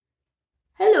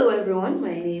Hello, everyone.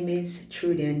 My name is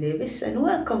Trudian Davis, and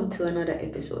welcome to another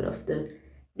episode of the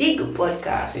Dig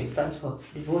Podcast, which stands for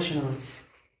Devotionals,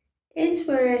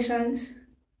 Inspirations,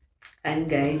 and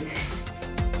Guides.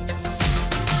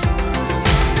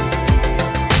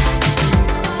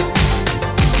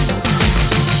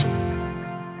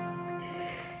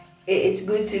 It's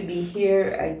good to be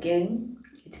here again.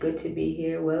 It's good to be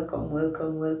here. Welcome,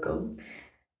 welcome, welcome.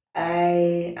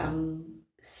 I am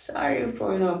sorry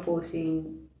for not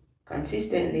posting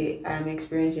consistently. I'm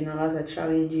experiencing a lot of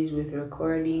challenges with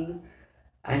recording,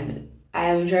 and I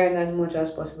am trying as much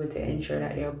as possible to ensure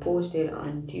that they are posted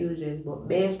on Tuesdays, but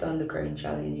based on the current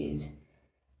challenges,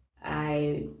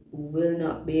 I will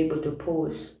not be able to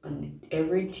post on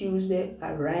every Tuesday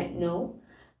right now.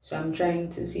 So I'm trying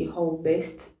to see how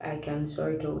best I can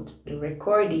sort out the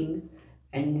recording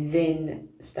and then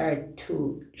start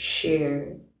to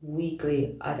share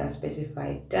weekly at a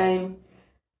specified time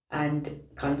and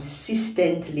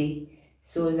consistently,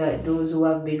 so that those who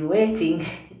have been waiting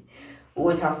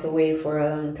won't have to wait for a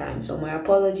long time. So my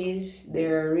apologies.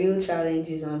 There are real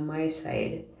challenges on my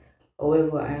side.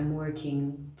 However, I'm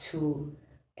working to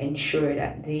ensure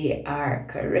that they are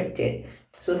corrected.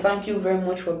 So thank you very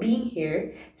much for being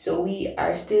here. So we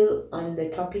are still on the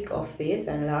topic of faith,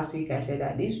 and last week I said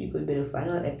that this week would be the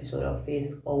final episode of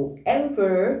faith.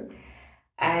 However,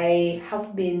 I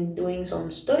have been doing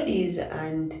some studies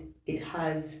and it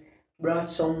has brought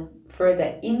some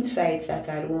further insights that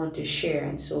I'd want to share.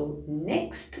 And so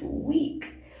next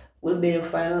week will be the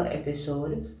final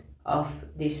episode of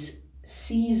this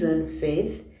season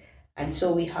faith. And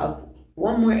so we have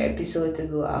one more episode to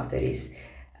go after this.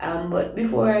 But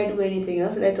before I do anything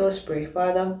else, let us pray.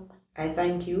 Father, I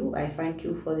thank you. I thank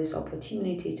you for this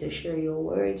opportunity to share your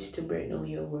words, to break down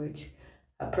your words.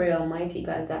 I pray, Almighty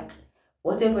God, that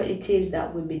whatever it is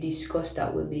that will be discussed,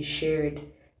 that will be shared,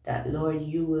 that Lord,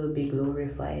 you will be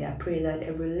glorified. I pray that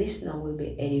every listener will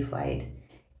be edified.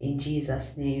 In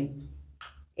Jesus' name,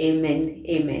 amen,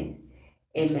 amen,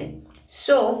 amen.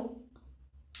 So,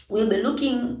 we'll be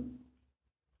looking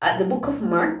at the book of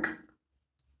Mark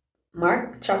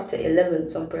chapter 11.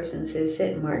 Some person says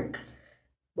St. Mark,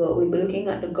 but we'll be looking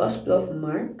at the Gospel of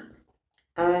Mark,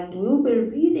 and we'll be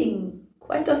reading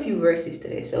quite a few verses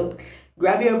today. So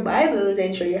grab your Bibles,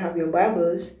 ensure you have your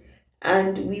Bibles,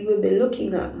 and we will be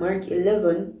looking at Mark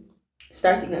 11,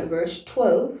 starting at verse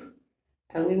 12,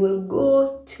 and we will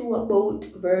go to about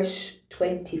verse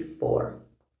 24.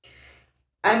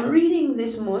 I'm reading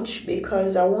this much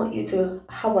because I want you to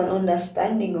have an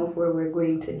understanding of where we're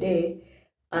going today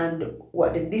and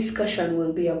what the discussion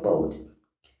will be about.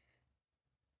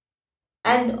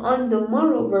 And on the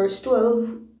morrow, verse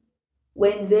 12,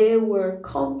 when they were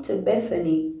come to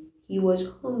Bethany, he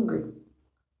was hungry.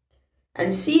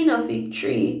 And seeing a fig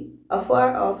tree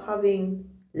afar off having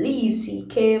leaves, he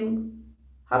came,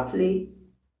 haply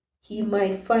he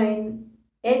might find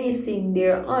anything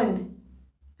thereon.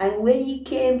 And when he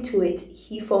came to it,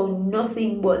 he found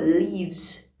nothing but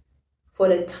leaves, for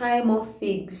the time of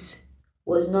figs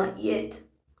was not yet.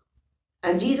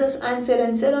 And Jesus answered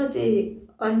and said unto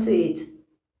it,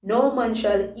 No man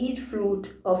shall eat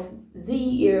fruit of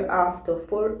thee hereafter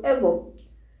forever.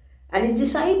 And his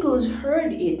disciples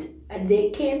heard it, and they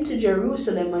came to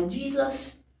Jerusalem, and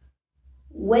Jesus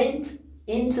went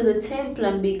into the temple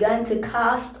and began to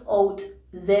cast out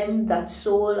them that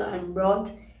sold and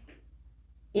brought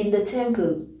in the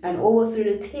temple, and overthrew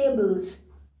the tables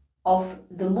of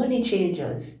the money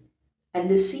changers,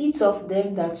 and the seats of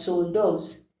them that sold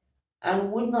doves,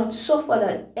 and would not suffer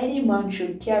that any man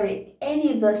should carry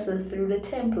any vessel through the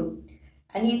temple.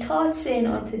 And he taught, saying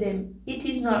unto them, It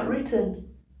is not written,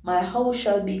 My house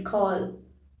shall be called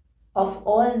of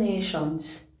all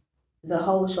nations the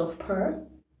house of prayer,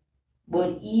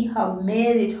 but ye have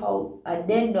made it a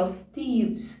den of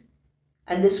thieves.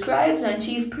 And the scribes and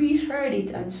chief priests heard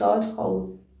it, and sought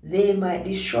how they might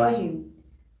destroy him,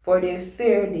 for they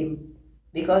feared him,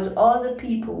 because all the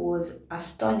people was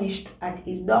astonished at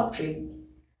his doctrine.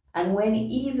 And when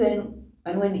eve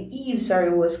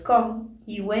was come,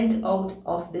 he went out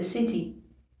of the city.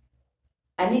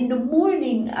 And in the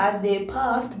morning, as they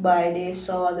passed by, they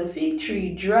saw the fig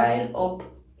tree dried up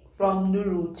from the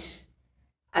roots.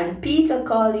 And Peter,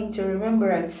 calling to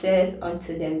remembrance, saith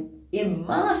unto them,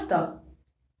 Master,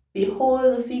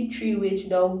 behold, the fig tree which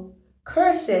thou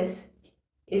cursest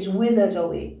is withered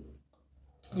away.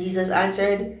 Jesus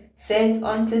answered, saith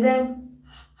unto them,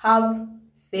 Have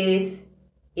faith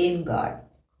in God.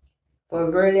 For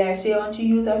verily I say unto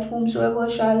you, that whomsoever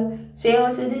shall say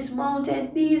unto this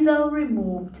mountain, Be thou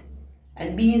removed,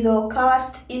 and be thou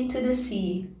cast into the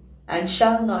sea, and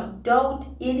shall not doubt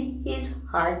in his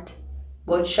heart,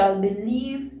 but shall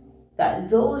believe that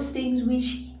those things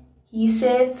which he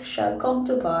saith shall come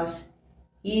to pass,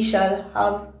 he shall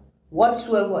have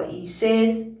whatsoever he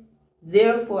saith.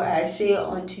 Therefore I say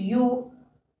unto you,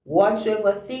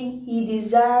 whatsoever thing he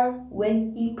desire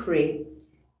when he pray,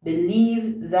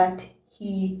 believe that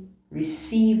he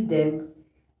receive them,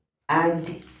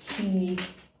 and he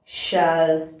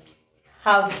shall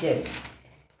have them.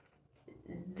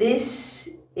 This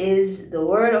is the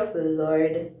word of the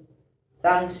Lord.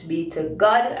 Thanks be to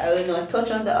God. I will not touch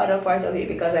on the other part of it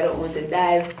because I don't want to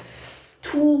dive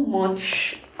too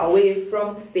much away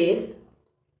from faith.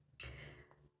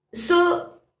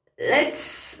 So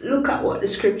let's look at what the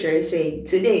scripture is saying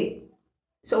today.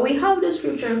 So we have the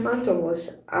scripture in front of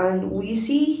us, and we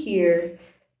see here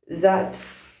that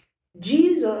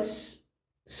Jesus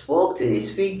spoke to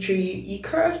this fig tree, he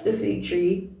cursed the fig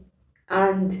tree,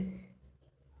 and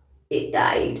it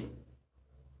died.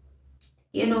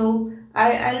 You know,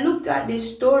 I looked at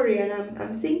this story and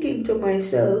I'm thinking to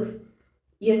myself,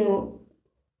 you know,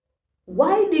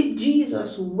 why did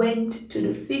Jesus went to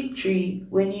the fig tree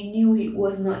when he knew it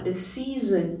was not the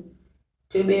season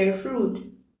to bear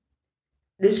fruit?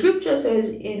 The scripture says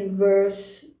in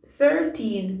verse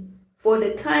 13, for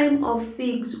the time of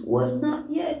figs was not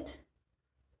yet.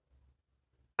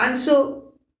 And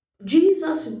so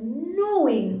Jesus,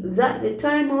 knowing that the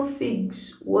time of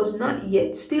figs was not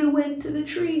yet, still went to the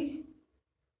tree.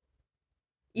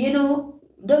 You know,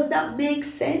 does that make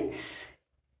sense?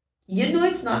 You know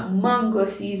it's not mango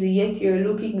season yet you're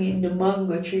looking in the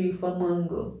mango tree for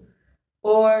mango.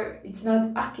 Or it's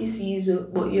not ackee season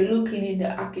but you're looking in the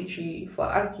ackee tree for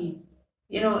ackee.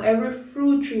 You know, every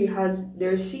fruit tree has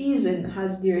their season,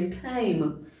 has their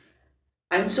time.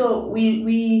 And so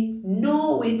we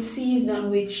know which season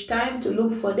and which time to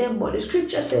look for them. But the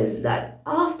scripture says that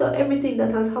after everything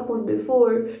that has happened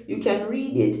before, you can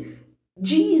read it,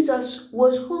 Jesus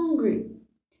was hungry.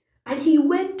 And he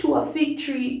went to a fig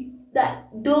tree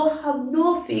that don't have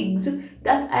no figs,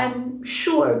 that I'm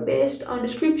sure, based on the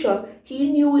scripture, he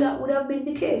knew that would have been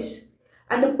the case.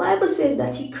 And the Bible says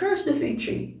that he cursed the fig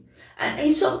tree. And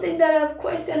it's something that I've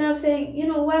questioned. I'm saying, you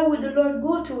know, why would the Lord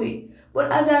go to it?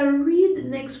 But as I read the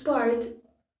next part,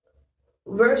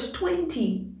 verse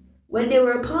 20, when they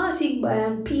were passing by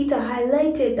and Peter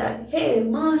highlighted that, hey,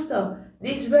 Master,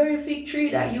 this very fig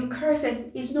tree that you cursed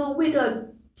is now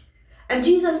withered. And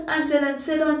Jesus answered and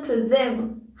said unto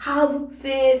them, have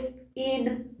faith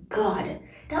in God.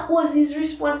 That was his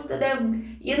response to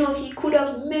them. You know, he could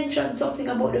have mentioned something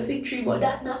about the fig tree, but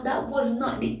that was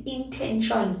not the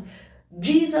intention.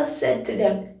 Jesus said to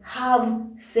them, have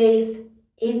faith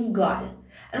in God.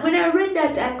 And when I read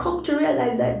that, I come to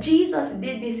realize that Jesus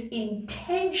did this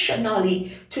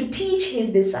intentionally to teach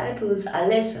his disciples a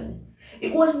lesson.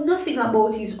 It was nothing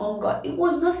about his own God. It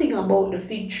was nothing about the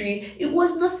fig tree. It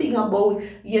was nothing about,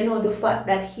 you know, the fact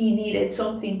that he needed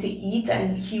something to eat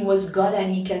and he was God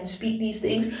and he can speak these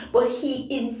things. But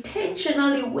he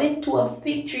intentionally went to a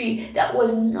fig tree that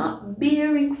was not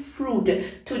bearing fruit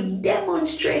to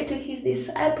demonstrate to his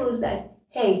disciples that,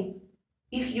 hey,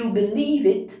 if you believe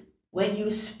it, when you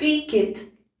speak it,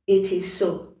 it is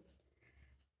so.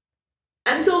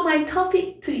 And so my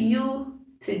topic to you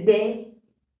today,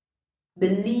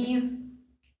 believe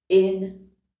in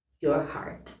your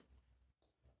heart.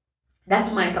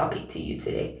 That's my topic to you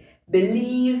today.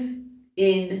 Believe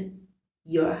in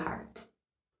your heart.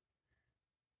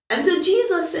 And so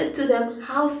Jesus said to them,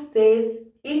 have faith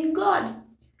in God.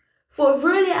 For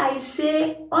verily I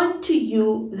say unto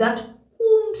you that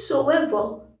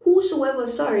whosoever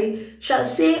shall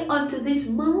say unto this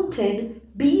mountain,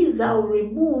 be thou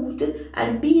removed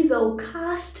and be thou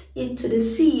cast into the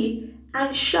sea,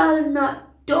 and shall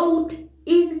not doubt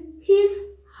in his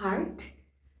heart.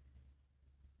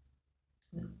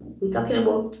 We're talking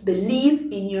about believe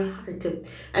in your heart,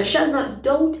 and shall not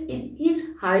doubt in his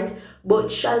heart, but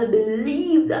shall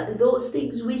believe that those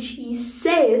things which he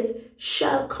saith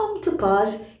shall come to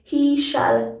pass, he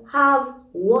shall have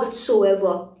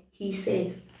whatsoever he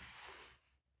saith.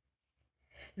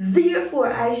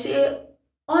 Therefore I say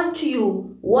unto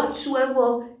you,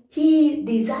 whatsoever he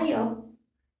desire,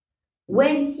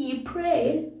 when he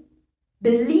pray,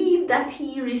 believe that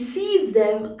he receive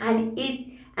them, and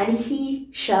he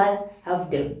shall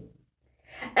have them.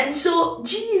 And so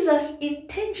Jesus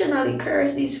intentionally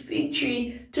cursed this fig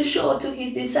tree to show to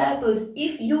his disciples,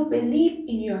 if you believe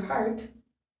in your heart,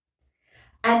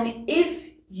 and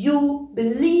if you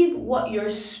believe what you're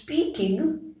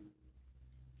speaking,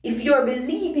 if you're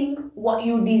believing what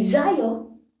you desire,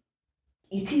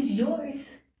 it is yours.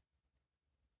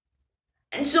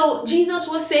 And so Jesus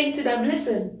was saying to them,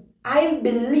 listen, I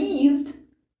believed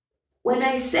when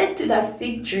I said to that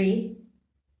fig tree,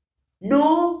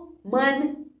 no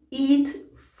man eat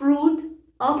fruit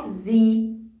of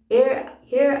thee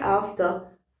hereafter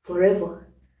forever.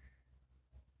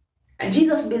 And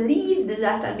Jesus believed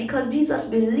that, and because Jesus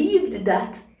believed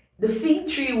that, the fig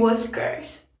tree was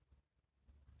cursed.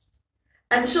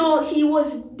 And so he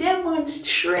was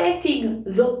demonstrating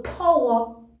the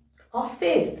power of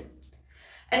faith.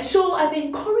 And so I'm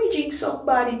encouraging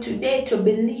somebody today to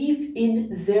believe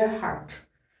in their heart.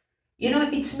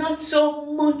 It's not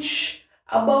so much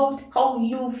about how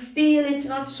you feel, it's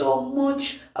not so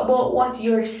much about what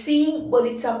you're seeing, but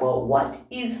it's about what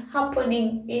is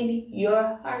happening in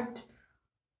your heart.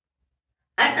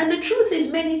 And the truth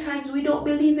is, many times we don't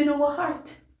believe in our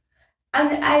heart.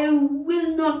 And I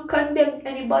will not condemn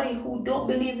anybody who don't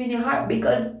believe in your heart,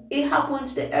 because it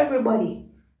happens to everybody.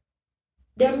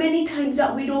 There are many times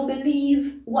that we don't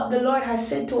believe what the Lord has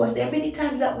said to us. There are many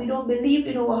times that we don't believe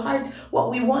in our heart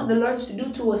what we want the Lord to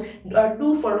do to us or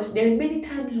do for us. There are many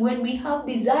times when we have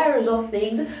desires of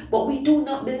things, but we do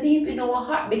not believe in our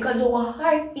heart, because our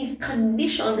heart is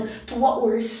conditioned to what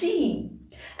we're seeing.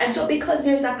 And so because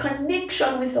there's a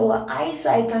connection with our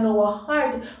eyesight and our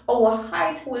heart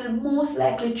will most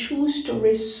likely choose to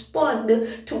respond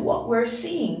to what we're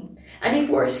seeing. And if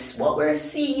what we're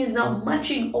seeing is not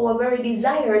matching our very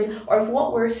desires, or if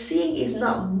what we're seeing is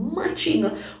not matching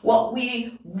what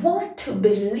we want to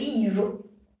believe,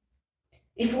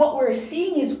 if what we're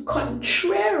seeing is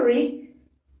contrary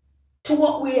to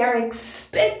what we are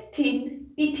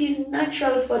expecting, it is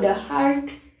natural for the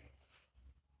heart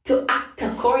to act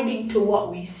according to what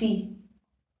we see.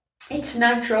 It's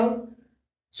natural.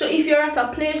 So if you're at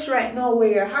a place right now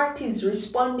where your heart is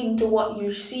responding to what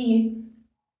you see,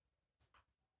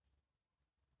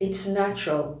 it's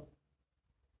natural.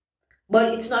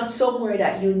 But it's not somewhere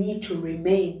that you need to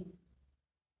remain.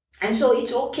 And so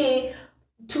it's okay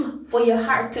for your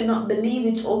heart to not believe.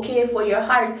 It's okay for your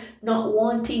heart not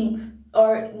wanting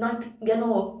or not,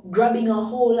 grabbing a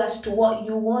hold as to what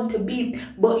you want to be.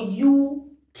 But you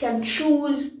can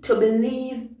choose to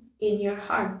believe in your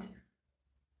heart.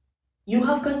 You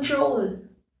have control.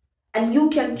 And you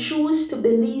can choose to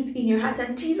believe in your heart.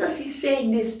 And Jesus is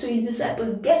saying this to his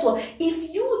disciples. Guess what?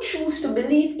 If you choose to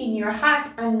believe in your heart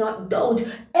and not doubt,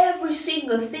 every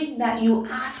single thing that you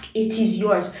ask, it is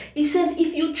yours. He says,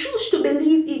 if you choose to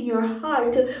believe in your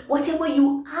heart, whatever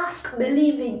you ask,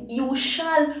 believing, you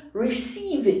shall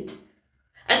receive it.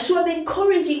 And so I'm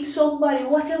encouraging somebody,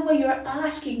 whatever you're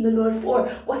asking the Lord for,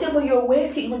 whatever you're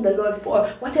waiting on the Lord for,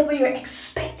 whatever you're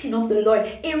expecting of the Lord,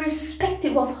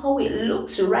 irrespective of how it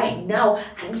looks right now,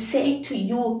 I'm saying to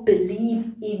you,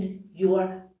 believe in your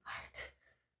heart.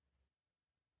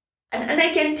 And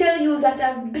I can tell you that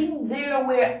I've been there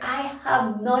where I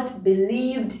have not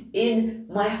believed in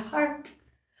my heart.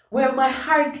 Where my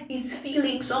heart is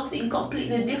feeling something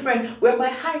completely different, where my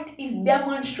heart is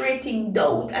demonstrating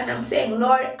doubt, and I'm saying,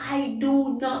 Lord, I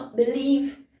do not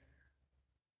believe.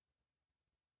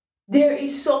 There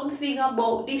is something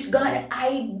about this, God,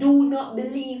 I do not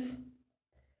believe.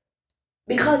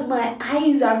 Because my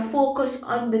eyes are focused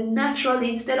on the natural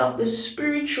instead of the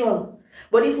spiritual.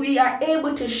 But if we are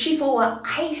able to shift our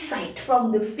eyesight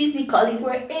from the physical, if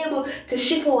we're able to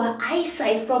shift our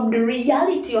eyesight from the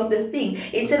reality of the thing,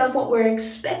 instead of what we're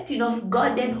expecting of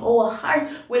God, then our heart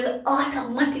will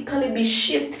automatically be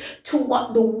shifted to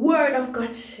what the Word of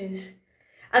God says.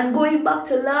 And going back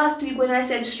to last week when I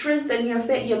said strengthen your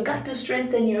faith, you got to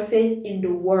strengthen your faith in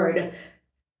the Word.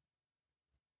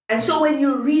 And so when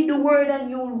you read the Word and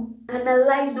you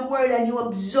analyze the Word and you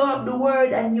absorb the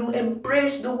Word and you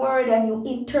embrace the Word and you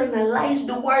internalize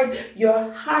the Word,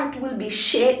 your heart will be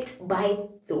shaped by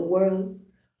the world,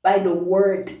 by the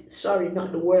Word. Sorry,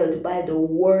 not the world, by the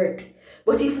Word.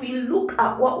 But if we look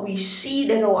at what we see,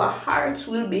 then our hearts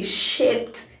will be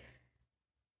shaped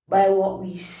by what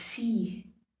we see.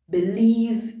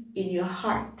 Believe in your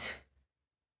heart.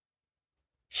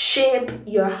 Shape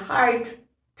your heart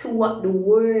to what the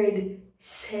Word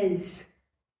says.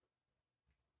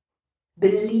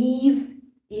 Believe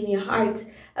in your heart.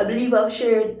 I believe I've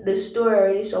shared the story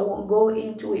already, so I won't go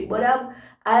into it. But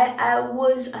I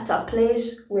was at a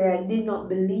place where I did not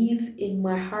believe in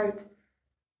my heart.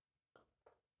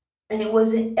 And it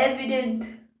was evident.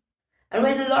 And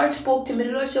when the Lord spoke to me,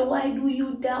 the Lord said, why do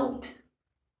you doubt?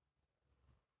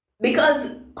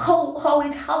 Because how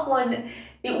it happened,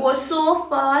 it was so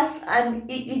fast and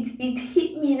it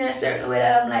hit me in a certain way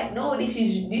that I'm like, no, this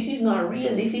is not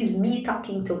real. This is me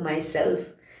talking to myself.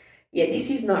 Yeah, this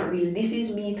is not real. This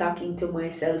is me talking to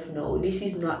myself. No, this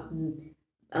is not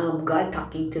God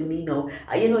talking to me now.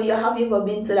 You have ever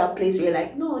been to that place where you're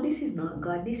like, no, this is not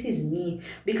God, this is me,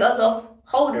 because of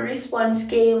how the response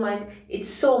came, and it's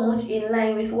so much in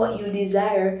line with what you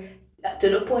desire, to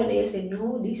the point that you say,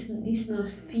 no, this not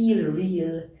feel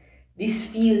real. This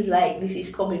feels like this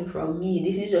is coming from me.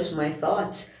 This is just my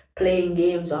thoughts playing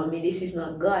games on me. This is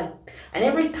not God. And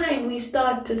every time we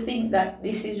start to think that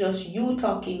this is just you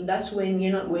talking, that's when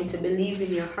you're not going to believe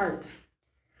in your heart.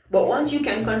 But once you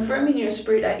can confirm in your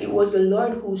spirit that it was the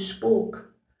Lord who spoke,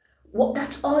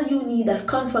 that's all you need, that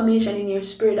confirmation in your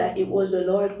spirit that it was the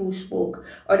Lord who spoke,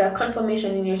 or that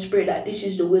confirmation in your spirit that this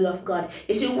is the will of God.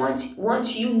 You see,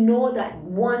 once you know that,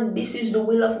 one, this is the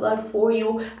will of God for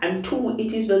you, and two,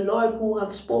 it is the Lord who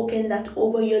have spoken that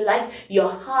over your life, your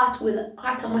heart will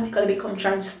automatically become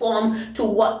transformed to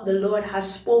what the Lord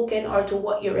has spoken, or to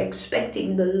what you're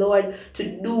expecting the Lord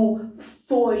to do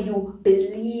for you.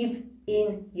 Believe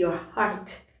in your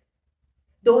heart.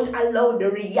 Don't allow the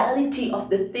reality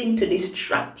of the thing to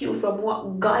distract you from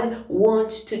what God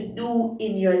wants to do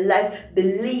in your life.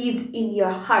 Believe in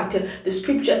your heart. The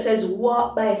scripture says,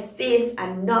 walk by faith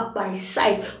and not by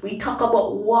sight. We talk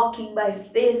about walking by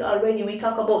faith already. We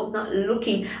talk about not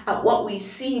looking at what we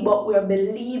see, but we're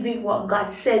believing what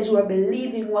God says. We're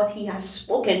believing what He has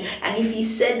spoken. And if He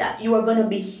said that you are going to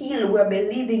be healed, we're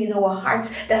believing in our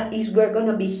hearts that we're going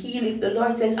to be healed. If the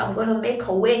Lord says, I'm going to make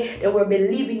a way, then we're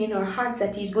believing in our hearts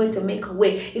that He's going to make a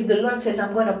way. If the Lord says,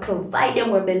 I'm going to provide,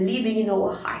 then we're believing in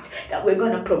our hearts that we're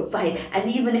going to provide.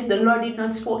 And even if the Lord did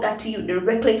not spoke that to you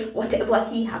directly, whatever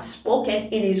He has spoken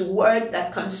in His words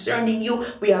that concerning you,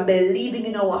 we are believing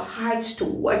in our hearts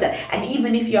towards that. And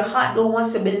even if your heart don't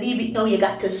want to believe it now, you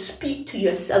got to speak to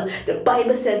yourself. The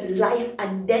Bible says life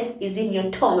and death is in your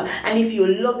tongue, and if you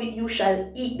love it, you shall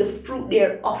eat the fruit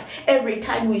thereof. Every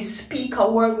time we speak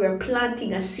a word, we're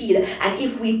planting a seed. And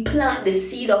if we plant the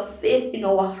seed of faith in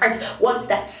our heart, once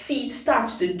that seed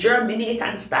starts to germinate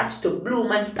and starts to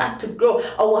bloom and start to grow,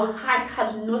 our heart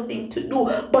has nothing to do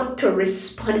but to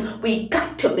respond. We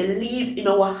got to believe in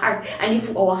our heart. And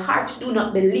if our hearts do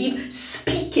not believe,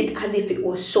 speak it as if it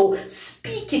was so.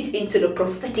 Speak it into the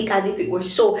prophetic as if it were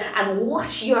so. And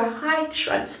watch your heart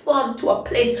transform to a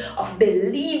place of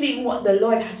believing what the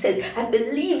Lord has said, as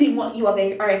believing what you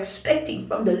are expecting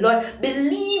from the Lord.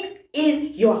 Believe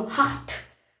in your heart.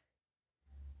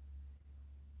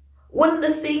 One of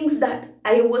the things that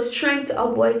I was trying to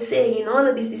avoid saying in all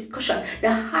of this discussion,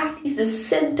 the heart is the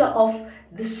center of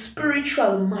the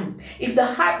spiritual man. If the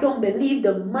heart don't believe,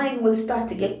 the mind will start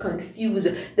to get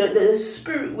confused. The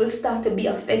spirit will start to be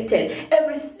affected.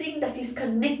 Everything that is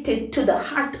connected to the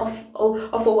heart of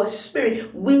our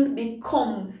spirit will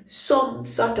become some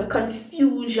sort of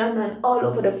confusion and all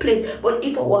over the place. But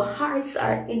if our hearts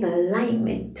are in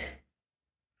alignment,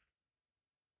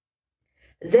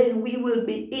 then we will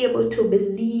be able to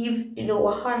believe in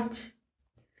our hearts.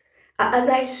 As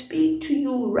I speak to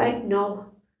you right now,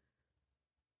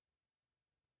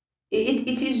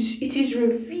 it is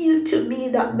revealed to me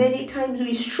that many times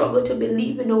we struggle to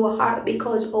believe in our heart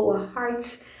because our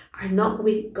hearts are not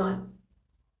with God.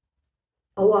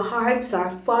 Our hearts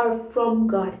are far from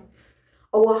God.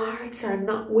 Our hearts are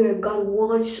not where God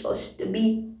wants us to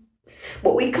be.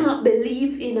 But we can't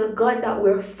believe in a God that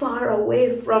we're far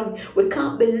away from. We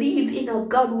can't believe in a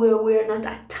God where we're not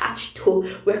attached to.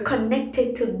 We're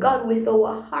connected to God with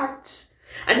our hearts.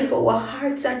 And if our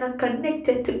hearts are not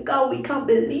connected to God, we can't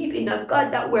believe in a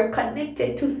God that we're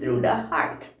connected to through the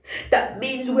heart. That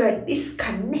means we're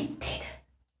disconnected.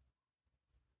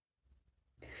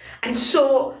 And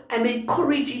so I'm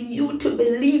encouraging you to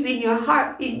believe in your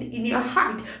heart, in your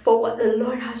heart for what the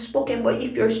Lord has spoken. But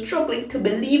if you're struggling to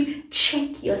believe,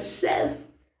 check yourself.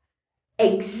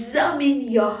 Examine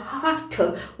your heart.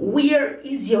 Where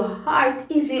is your heart?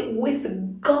 Is it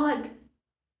with God?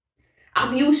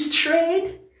 Have you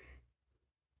strayed?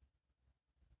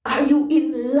 Are you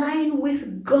in line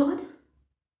with God?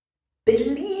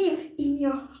 Believe in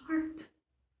your heart.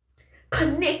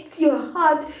 Connect your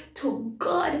heart to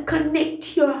God.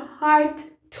 Connect your heart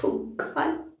to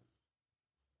God.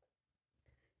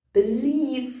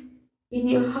 Believe in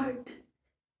your heart.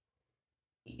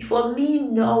 For me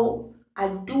now, I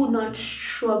do not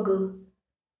struggle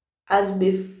as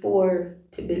before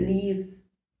to believe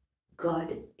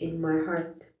God in my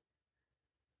heart.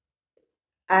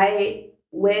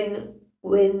 When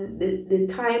the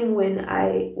time when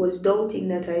I was doubting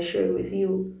that I shared with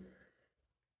you,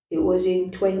 it was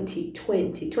in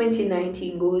 2020.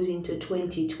 2019 goes into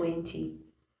 2020.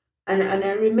 And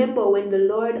I remember when the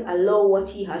Lord allowed what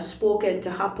He has spoken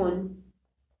to happen,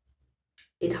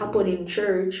 it happened in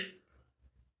church.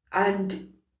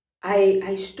 And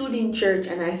I stood in church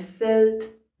and I felt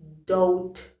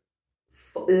doubt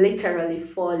literally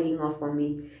falling off of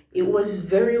me. It was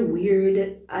very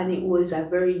weird, and it was a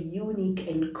very unique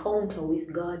encounter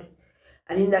with God.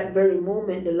 And in that very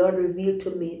moment, the Lord revealed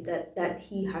to me that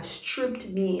He has stripped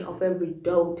me of every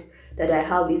doubt that I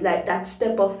have. It's like that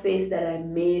step of faith that I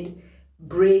made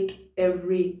break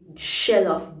every shell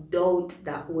of doubt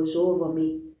that was over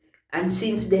me. And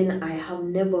since then, I have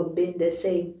never been the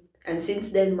same. And since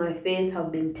then, my faith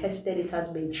have been tested, it has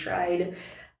been tried,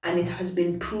 and it has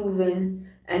been proven.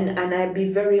 And I be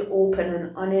very open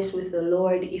and honest with the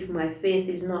Lord. If my faith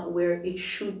is not where it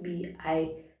should be,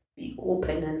 I be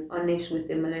open and honest with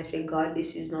Him, and I say, God,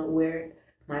 this is not where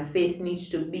my faith needs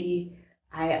to be.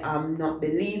 I am not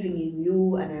believing in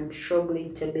You, and I'm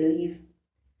struggling to believe.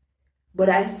 But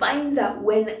I find that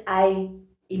when I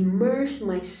immerse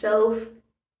myself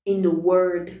in the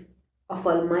Word of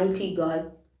Almighty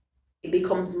God, it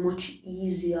becomes much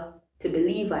easier to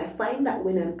believe. I find that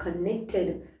when I'm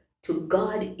connected to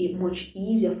God, it's much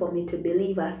easier for me to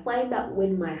believe. I find that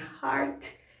when my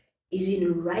heart is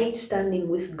in right standing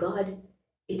with God,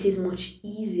 it is much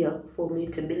easier for me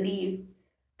to believe.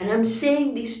 And I'm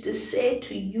saying this to say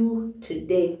to you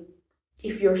today,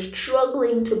 if you're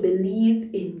struggling to believe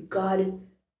in God,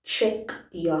 check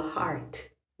your heart.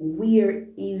 Where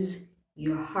is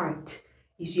your heart?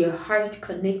 Is your heart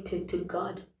connected to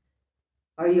God?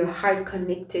 Or your heart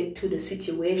connected to the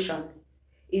situation?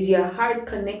 Is your heart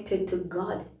connected to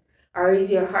God? Or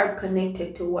is your heart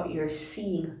connected to what you're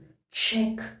seeing?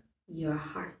 Check your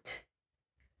heart.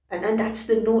 And that's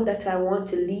the note that I want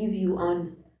to leave you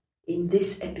on in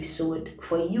this episode,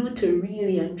 for you to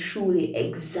really and truly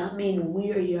examine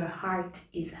where your heart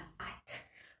is at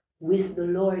with the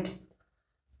Lord.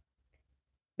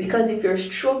 Because if you're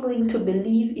struggling to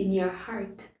believe in your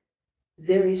heart,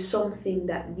 there is something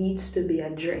that needs to be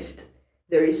addressed.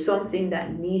 There is something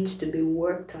that needs to be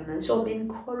worked on. And so I'm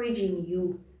encouraging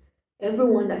you,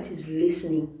 everyone that is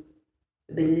listening,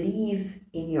 believe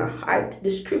in your heart. The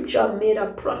scripture made a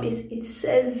promise. It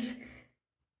says,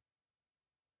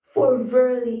 for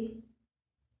verily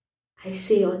I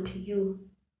say unto you,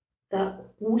 that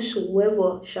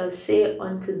whosoever shall say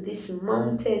unto this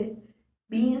mountain,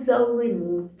 be thou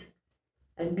removed,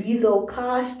 and be thou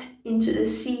cast into the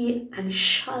sea, and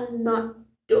shall not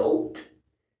doubt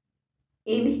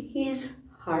in his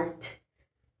heart,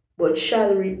 but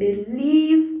shall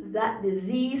believe that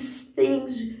these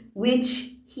things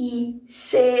which he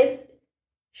saith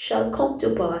shall come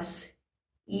to pass,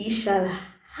 he shall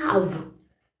have.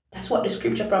 That's what the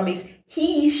scripture promises.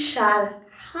 He shall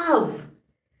have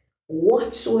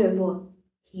whatsoever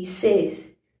he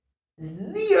saith.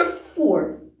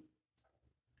 Therefore,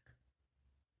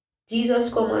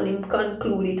 Jesus come and him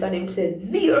conclude it, and him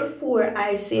said, therefore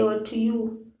I say unto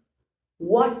you,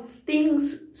 what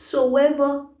things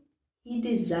soever ye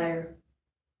desire,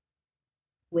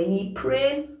 when ye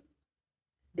pray,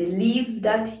 believe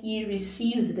that ye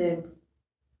receive them,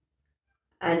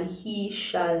 and he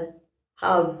shall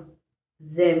have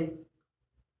them.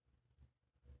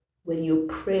 When you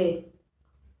pray,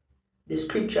 the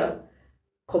scripture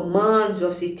commands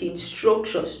us, it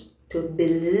instructs us to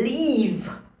believe,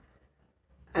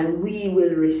 and we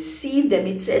will receive them.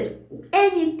 It says,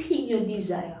 anything you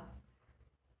desire.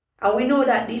 And we know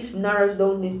that this narrows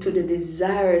down into the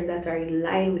desires that are in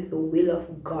line with the will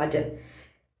of God.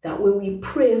 That when we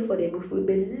pray for them, if we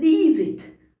believe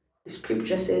it, the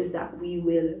scripture says that we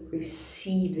will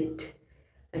receive it.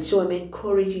 And so I'm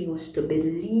encouraging us to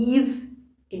believe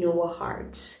in our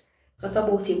hearts. It's not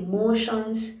about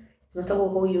emotions. It's not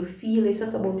about how you feel. It's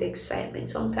not about excitement.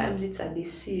 Sometimes it's a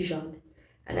decision.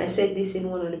 And I said this in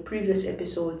one of the previous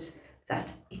episodes,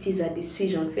 that it is a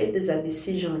decision. Faith is a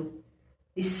decision.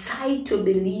 Decide to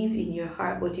believe in your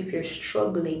heart. But if you're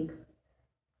struggling,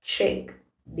 check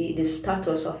the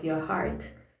status of your heart.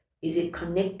 Is it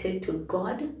connected to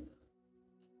God?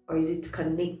 Or is it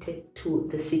connected to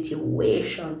the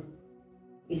situation?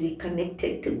 Is it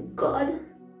connected to God?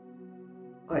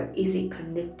 Or is it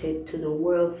connected to the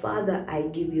world? Father, I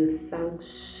give you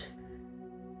thanks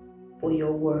for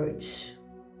your words.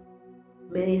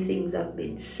 Many things have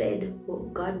been said,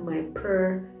 but God, my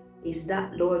prayer is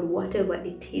that, Lord, whatever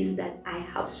it is that I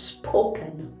have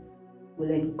spoken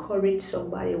will encourage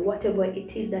somebody. Whatever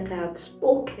it is that I have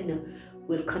spoken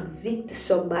will convict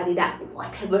somebody. That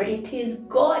whatever it is,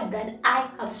 God, that I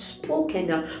have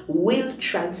spoken will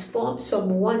transform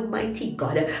someone, mighty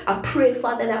God. I pray,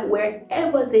 Father, that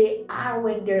wherever they are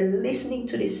when they're listening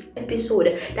to this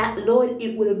episode, that, Lord,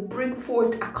 it will bring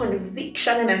forth a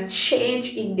conviction and a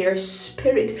change in their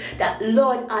spirit. That,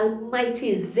 Lord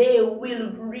Almighty, they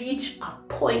will reach a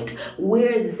point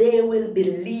where they will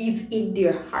believe in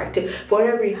their heart. For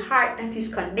every heart that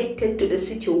is connected to the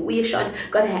situation,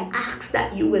 God, I ask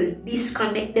that you will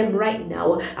disconnect them right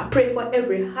now. I pray for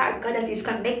every heart, God, that is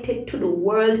connected to the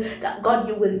world, that God,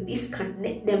 you will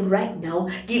disconnect them right now.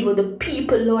 Give the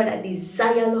people, Lord, a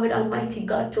desire, Lord Almighty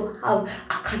God, to have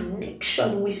a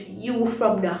connection with you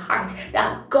from the heart,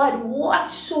 that God,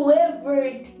 whatsoever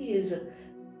it is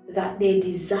that they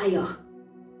desire,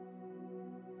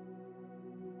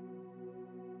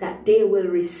 that they will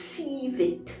receive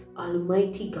it,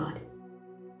 Almighty God.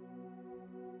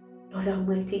 Lord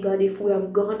Almighty God, if we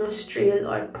have gone astray,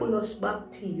 Lord, pull us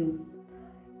back to you.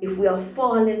 If we have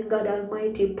fallen, God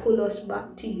Almighty, pull us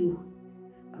back to you.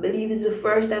 I believe it's the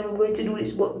first time I'm going to do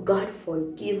this, but God,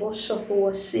 forgive us of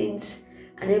our sins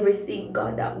and everything,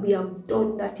 God, that we have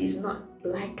done that is not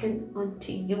likened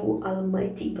unto you,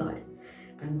 Almighty God.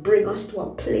 And bring us to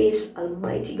a place,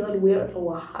 Almighty God, where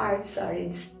our hearts are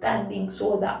in standing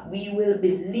so that we will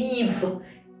believe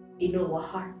in our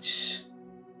hearts.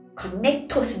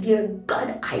 Connect us, dear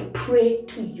God, I pray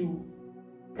to you,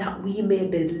 that we may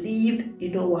believe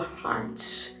in our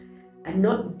hearts and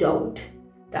not doubt,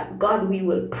 that God, we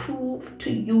will prove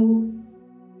to you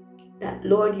that,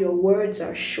 Lord, your words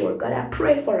are sure. God, I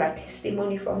pray for a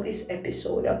testimony from this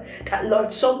episode, that,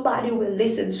 Lord, somebody will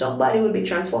listen, somebody will be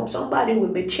transformed, somebody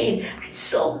will be changed, and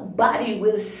somebody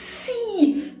will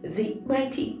see the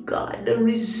mighty God, the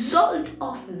result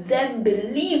of them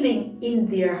believing in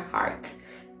their heart,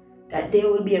 that they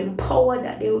will be empowered,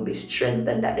 that they will be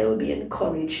strengthened, that they will be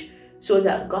encouraged, so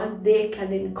that, God, they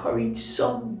can encourage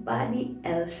somebody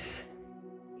else.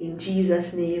 In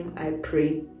Jesus' name I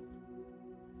pray.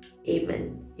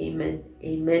 Amen. Amen.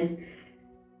 Amen.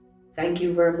 Thank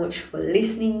you very much for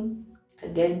listening.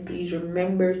 Again, please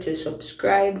remember to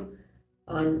subscribe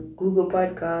on Google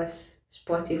Podcasts,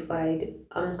 Spotify,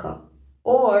 Anchor,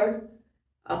 or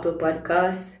Apple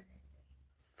Podcasts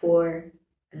for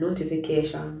a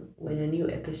notification when a new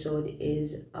episode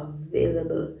is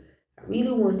available. I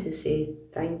really want to say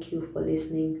thank you for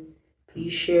listening.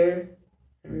 Please share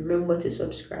and remember to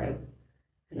subscribe.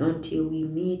 And until we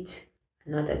meet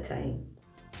another time,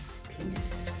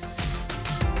 peace.